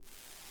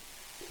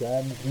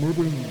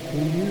Transmitting to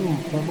you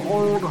from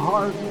Old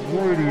Heart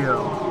Radio.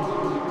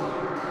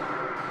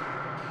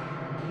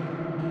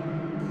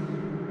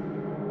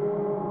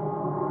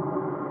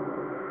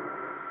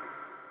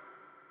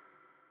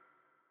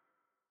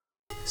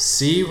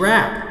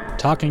 C-Rap.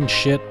 Talking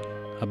Shit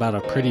About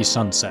a Pretty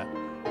Sunset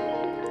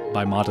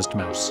by Modest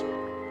Mouse.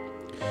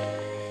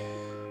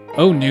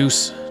 Oh,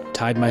 noose,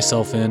 tied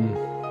myself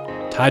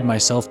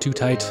too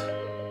tight,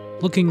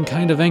 looking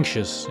kind of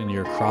anxious in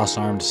your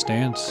cross-armed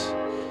stance,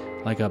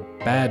 like a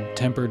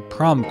bad-tempered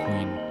prom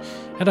queen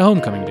at a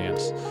homecoming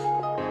dance.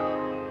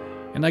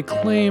 And I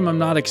claim I'm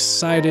not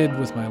excited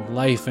with my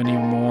life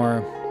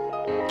anymore,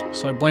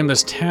 so I blame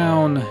this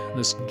town,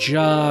 this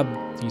job,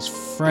 these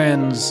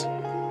friends.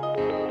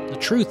 The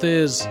truth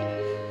is,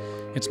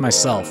 it's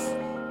myself.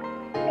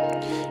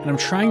 And I'm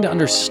trying to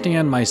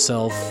understand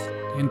myself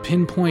and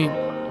pinpoint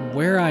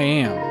where I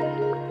am.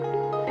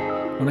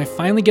 When I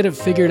finally get it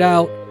figured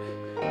out,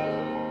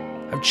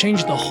 I've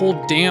changed the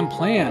whole damn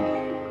plan.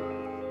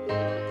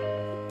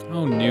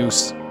 Oh,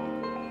 noose.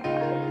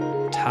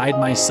 Tied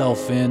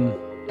myself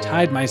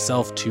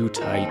too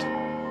tight.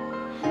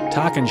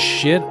 Talking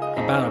shit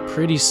about a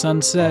pretty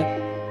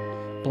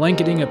sunset,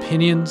 blanketing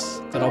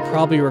opinions that I'll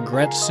probably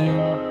regret soon.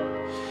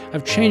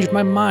 I've changed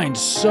my mind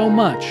so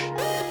much,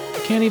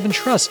 I can't even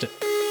trust it.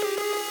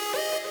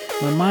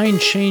 My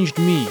mind changed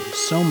me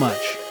so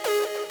much,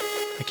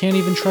 I can't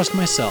even trust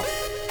myself.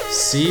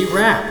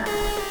 C-Rap.